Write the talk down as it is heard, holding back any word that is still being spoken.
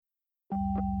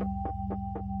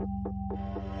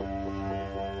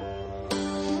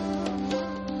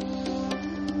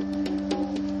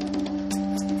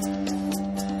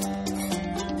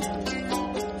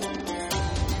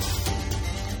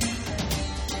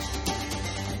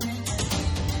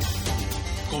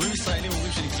גורמים ישראלים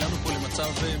אומרים שנקלענו פה למצב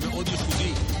מאוד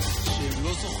ייחודי, שהם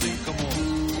לא זוכרים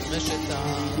כמוהו. רשת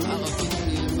הערבית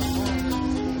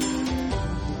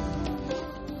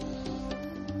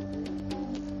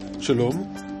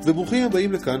שלום, וברוכים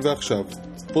הבאים לכאן ועכשיו,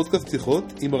 פודקאסט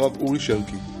שיחות עם הרב אורי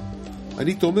שרקי.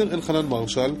 אני תומר אלחנן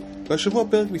מרשל, והשבוע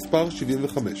פרק מספר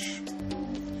 75.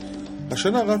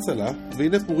 השנה רצה לה,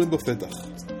 והנה פורים בפתח.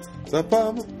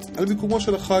 והפעם על מיקומו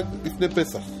של החג לפני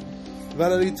פסח,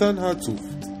 ועל הליצן העצוב.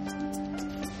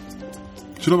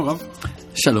 שלום הרב.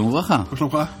 שלום וברכה. מה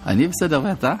שלומך? אני בסדר,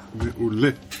 ואתה? מעולה.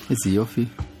 איזה יופי.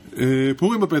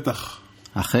 פורים בפתח.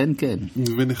 אכן כן.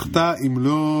 ונחתה אם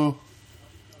לא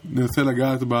נרצה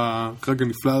לגעת בחג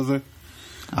הנפלא הזה.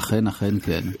 אכן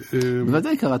כן.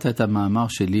 בוודאי קראת את המאמר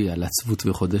שלי על עצבות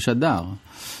וחודש אדר,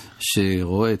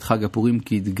 שרואה את חג הפורים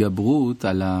כהתגברות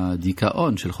על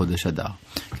הדיכאון של חודש אדר.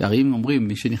 כי הרי אם אומרים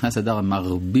מי שנכנס אדר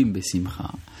מרבים בשמחה,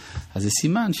 אז זה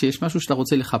סימן שיש משהו שאתה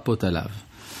רוצה לחפות עליו.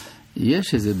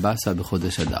 יש איזה בסה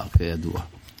בחודש אדר, כידוע.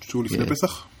 שהוא לפני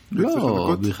פסח?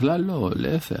 לא, בכלל לא,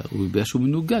 להפך, הוא יודע שהוא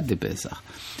מנוגד לפסח.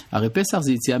 הרי פסח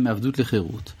זה יציאה מעבדות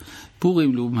לחירות.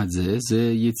 פורים לעומת זה,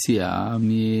 זה יציאה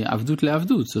מעבדות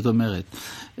לעבדות. זאת אומרת,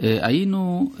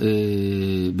 היינו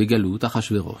בגלות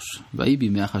אחשוורוש, והיא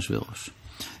בימי אחשוורוש.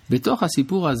 בתוך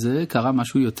הסיפור הזה קרה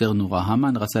משהו יותר נורא.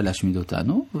 המן רצה להשמיד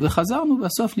אותנו, וחזרנו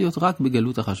בסוף להיות רק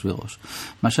בגלות אחשוורוש.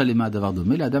 משל למה הדבר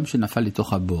דומה? לאדם שנפל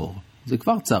לתוך הבור. זה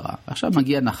כבר צרה. עכשיו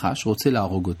מגיע נחש, רוצה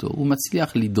להרוג אותו. הוא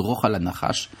מצליח לדרוך על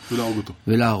הנחש.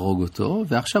 ולהרוג אותו.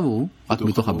 ועכשיו הוא רק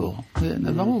מתוך הבור.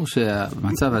 ברור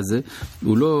שהמצב הזה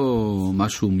הוא לא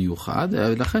משהו מיוחד.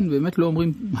 לכן באמת לא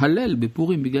אומרים הלל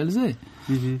בפורים בגלל זה.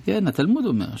 כן, התלמוד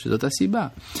אומר שזאת הסיבה.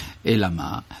 אלא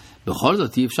מה? בכל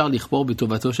זאת אי אפשר לכפור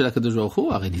בטובתו של הקדוש ברוך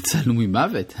הוא, הרי ניצלנו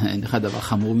ממוות, אין לך דבר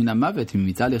חמור מן המוות,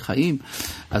 ממיתה לחיים,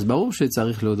 אז ברור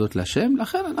שצריך להודות לשם,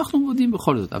 לכן אנחנו מודים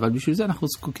בכל זאת, אבל בשביל זה אנחנו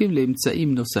זקוקים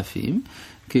לאמצעים נוספים,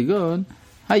 כגון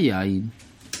היין,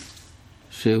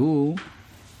 שהוא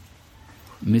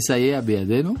מסייע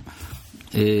בידינו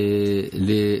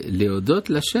להודות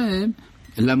לשם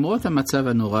למרות המצב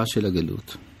הנורא של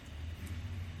הגלות.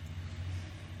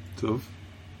 טוב.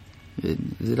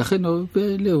 זה לכן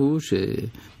הוא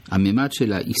שהממד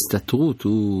של ההסתתרות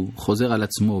הוא חוזר על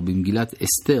עצמו במגילת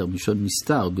אסתר, משון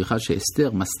מסתר, בכלל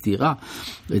שאסתר מסתירה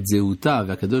את זהותה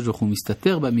והקדוש ברוך הוא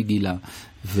מסתתר במגילה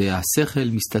והשכל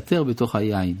מסתתר בתוך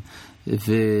היין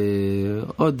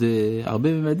ועוד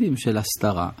הרבה ממדים של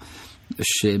הסתרה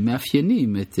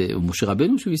שמאפיינים את משה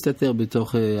רבנו שהוא מסתתר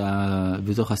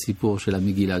בתוך הסיפור של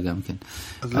המגילה גם כן.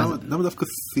 אז למה דווקא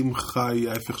שמחה היא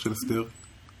ההפך של אסתר?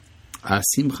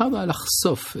 השמחה באה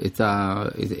לחשוף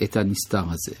את הנסתר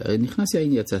הזה. הרי נכנס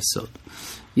יין יצא סוד.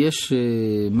 יש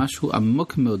משהו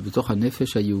עמוק מאוד בתוך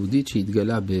הנפש היהודית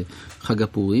שהתגלה בחג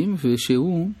הפורים,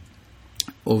 ושהוא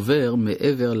עובר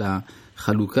מעבר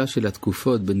לחלוקה של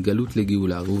התקופות בין גלות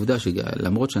לגאולה. ועובדה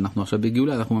שלמרות שאנחנו עכשיו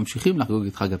בגאולה, אנחנו ממשיכים לחגוג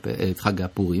את חג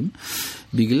הפורים,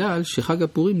 בגלל שחג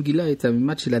הפורים גילה את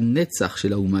הממד של הנצח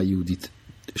של האומה היהודית,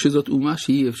 שזאת אומה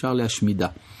שאי אפשר להשמידה.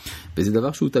 וזה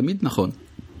דבר שהוא תמיד נכון.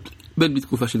 בין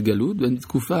בתקופה של גלות, בין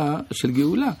בתקופה של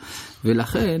גאולה.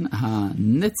 ולכן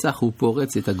הנצח הוא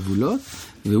פורץ את הגבולות,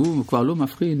 והוא כבר לא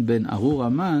מבחין בין ארור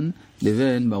המן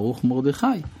לבין ברוך מרדכי.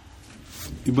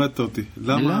 איבדת אותי.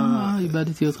 למה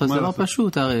איבדתי אותך? זה לא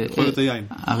פשוט.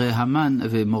 הרי המן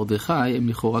ומרדכי הם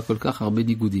לכאורה כל כך הרבה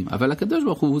ניגודים. אבל הקדוש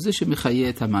ברוך הוא זה שמחיה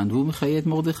את המן, והוא מחיה את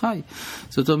מרדכי.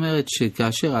 זאת אומרת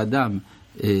שכאשר האדם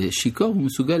שיקור, הוא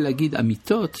מסוגל להגיד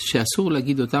אמיתות שאסור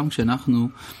להגיד אותם כשאנחנו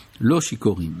לא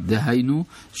שיקורים. דהיינו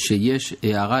שיש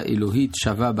הערה אלוהית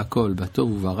שווה בכל,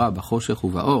 בטוב וברע, בחושך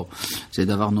ובאור. זה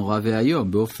דבר נורא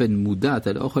והיום. באופן מודע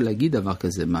אתה לא יכול להגיד דבר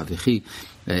כזה. מה וכי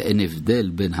אין הבדל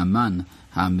בין המן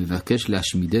המבקש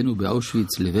להשמידנו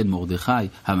באושוויץ לבין מרדכי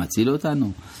המציל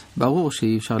אותנו? ברור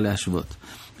שאי אפשר להשוות.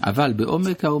 אבל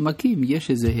בעומק העומקים יש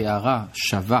איזו הערה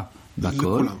שווה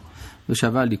בכל.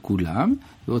 ושווה לכולם,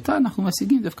 ואותה אנחנו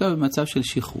משיגים דווקא במצב של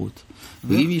שכרות.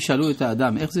 ואם ישאלו את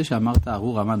האדם, איך זה שאמרת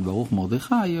ארור המן ברוך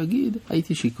מרדכי, הוא יגיד,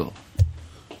 הייתי שיקור.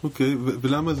 אוקיי,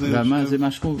 ולמה זה... למה זה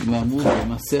משהו, מאמרו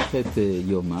במסכת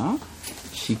יומא,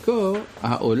 שיקור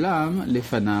העולם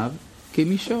לפניו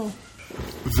כמישור.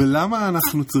 ולמה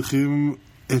אנחנו צריכים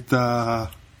את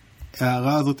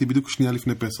ההערה הזאת בדיוק שנייה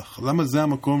לפני פסח? למה זה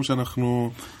המקום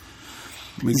שאנחנו...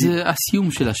 זה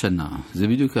הסיום של השנה, זה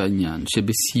בדיוק העניין,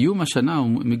 שבסיום השנה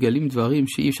מגלים דברים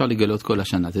שאי אפשר לגלות כל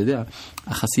השנה. אתה יודע,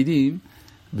 החסידים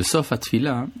בסוף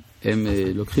התפילה הם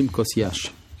לוקחים כוס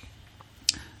יש.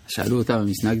 שאלו אותם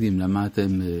המסנגדים למה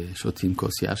אתם שותים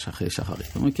כוס יש אחרי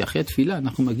שחרית. אומרים, כי אחרי התפילה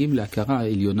אנחנו מגיעים להכרה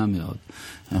עליונה מאוד.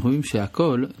 אנחנו רואים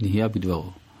שהכל נהיה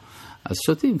בדברו. אז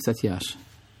שותים קצת יש.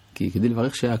 כדי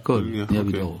לברך שהכל נהיה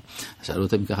בדברו. שאלו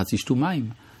אותם, ככה תשתו מים.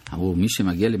 אמרו, מי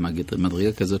שמגיע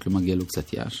למדרגה כזאת לא מגיע לו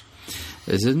קצת יאש.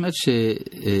 זאת אומרת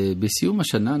שבסיום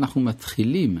השנה אנחנו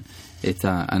מתחילים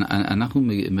אנחנו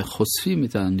חושפים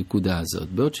את הנקודה הזאת,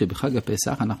 בעוד שבחג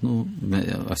הפסח אנחנו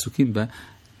עסוקים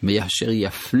בישר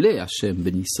יפלה השם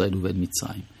בין ישראל ובין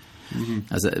מצרים.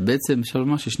 אז בעצם אפשר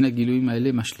לומר ששני הגילויים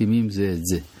האלה משלימים זה את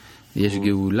זה. יש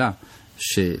גאולה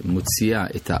שמוציאה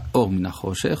את האור מן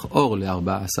החושך, אור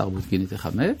ל14 בודקין את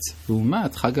החמץ,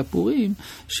 לעומת חג הפורים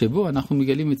שבו אנחנו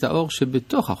מגלים את האור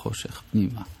שבתוך החושך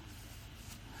פנימה.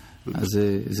 אז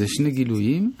זה שני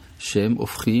גילויים שהם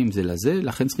הופכיים זה לזה,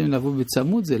 לכן צריכים לבוא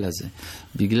בצמוד זה לזה.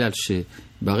 בגלל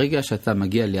שברגע שאתה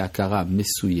מגיע להכרה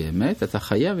מסוימת, אתה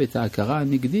חייב את ההכרה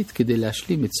הנגדית כדי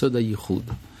להשלים את סוד הייחוד.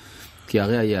 כי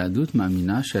הרי היהדות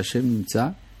מאמינה שהשם נמצא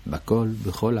בכל,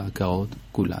 בכל ההכרות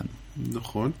כולנו.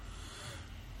 נכון.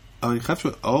 אבל אני חייב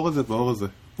שהאור הזה והאור הזה,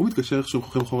 הוא מתקשר איך שהם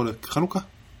חוכרים חור לחנוכה?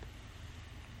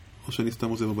 או שאני סתם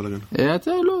עושה בבלגן?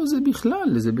 אתה לא, זה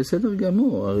בכלל, זה בסדר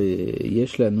גמור. הרי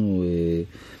יש לנו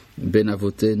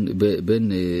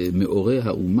בין מאורי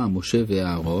האומה, משה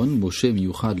ואהרון, משה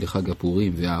מיוחד לחג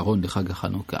הפורים ואהרון לחג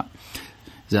החנוכה.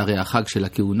 זה הרי החג של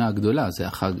הכהונה הגדולה,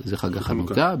 זה חג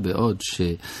החנוכה, בעוד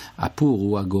שהפור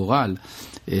הוא הגורל,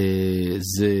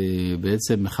 זה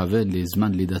בעצם מכוון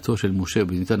לזמן לידתו של משה,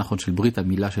 ביותר נכון של ברית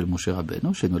המילה של משה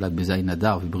רבנו, שנולד בזין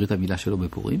אדר וברית המילה שלו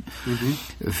בפורים,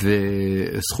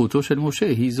 וזכותו של משה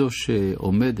היא זו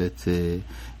שעומדת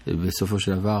בסופו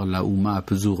של דבר לאומה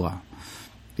הפזורה.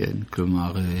 כן,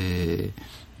 כלומר,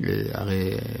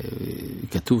 הרי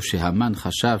כתוב שהמן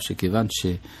חשב שכיוון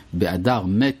שבאדר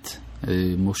מת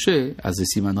משה, אז זה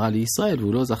סימן רע לישראל,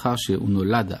 והוא לא זכר שהוא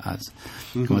נולד אז.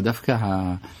 כלומר, דווקא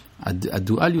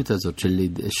הדואליות הזאת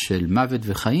של מוות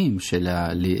וחיים,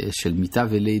 של מיטה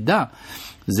ולידה,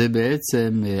 זה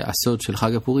בעצם הסוד של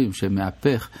חג הפורים,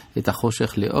 שמהפך את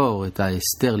החושך לאור, את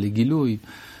האסתר לגילוי,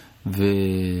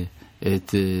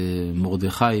 ואת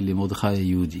מרדכי למרדכי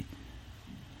היהודי.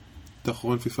 את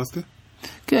האחרון פספסתי?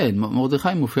 כן, מרדכי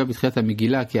מופיע בתחילת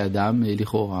המגילה כאדם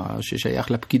לכאורה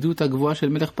ששייך לפקידות הגבוהה של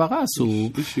מלך פרס,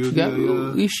 הוא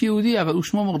איש יהודי, אבל הוא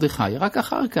שמו מרדכי. רק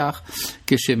אחר כך,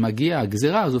 כשמגיע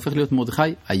הגזרה, אז הופך להיות מרדכי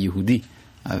היהודי.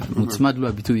 מוצמד לו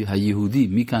הביטוי היהודי,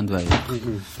 מכאן ואילך.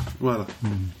 וואלה,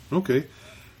 אוקיי.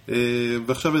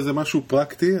 ועכשיו איזה משהו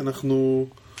פרקטי, אנחנו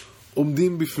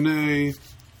עומדים בפני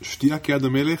שתייה כיד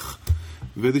המלך,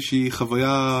 ואיזושהי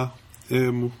חוויה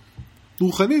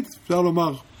רוחנית, אפשר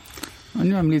לומר. אני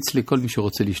ממליץ לכל מי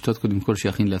שרוצה לשתות, קודם כל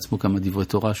שיכין לעצמו כמה דברי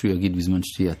תורה שהוא יגיד בזמן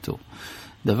שתייתו.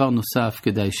 דבר נוסף,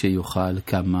 כדאי שיוכל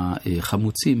כמה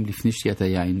חמוצים לפני שתיית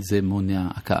היין, זה מונע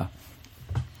הקאה.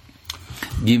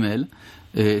 ג'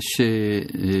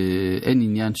 שאין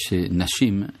עניין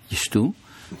שנשים ישתו,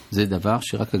 זה דבר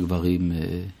שרק הגברים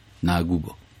נהגו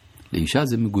בו. לאישה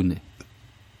זה מגונה.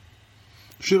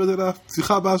 שיר את זה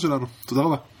לשיחה הבאה שלנו. תודה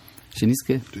רבה.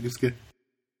 שנזכה.